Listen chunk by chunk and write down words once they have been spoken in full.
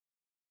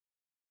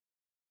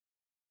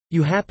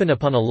You happen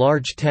upon a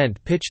large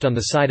tent pitched on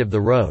the side of the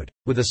road,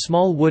 with a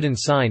small wooden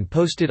sign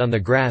posted on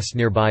the grass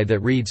nearby that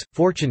reads,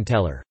 "Fortune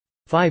teller.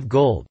 5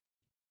 gold."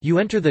 You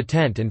enter the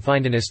tent and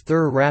find an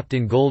isthur wrapped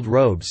in gold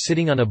robes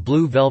sitting on a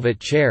blue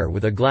velvet chair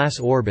with a glass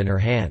orb in her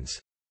hands.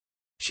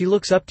 She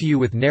looks up to you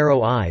with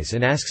narrow eyes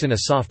and asks in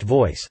a soft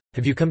voice,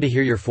 "Have you come to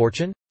hear your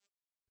fortune?"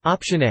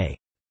 Option A.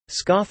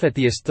 Scoff at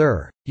the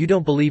isthur, you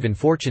don't believe in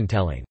fortune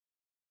telling.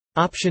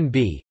 Option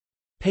B.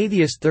 Pay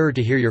the isthur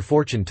to hear your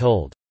fortune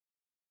told.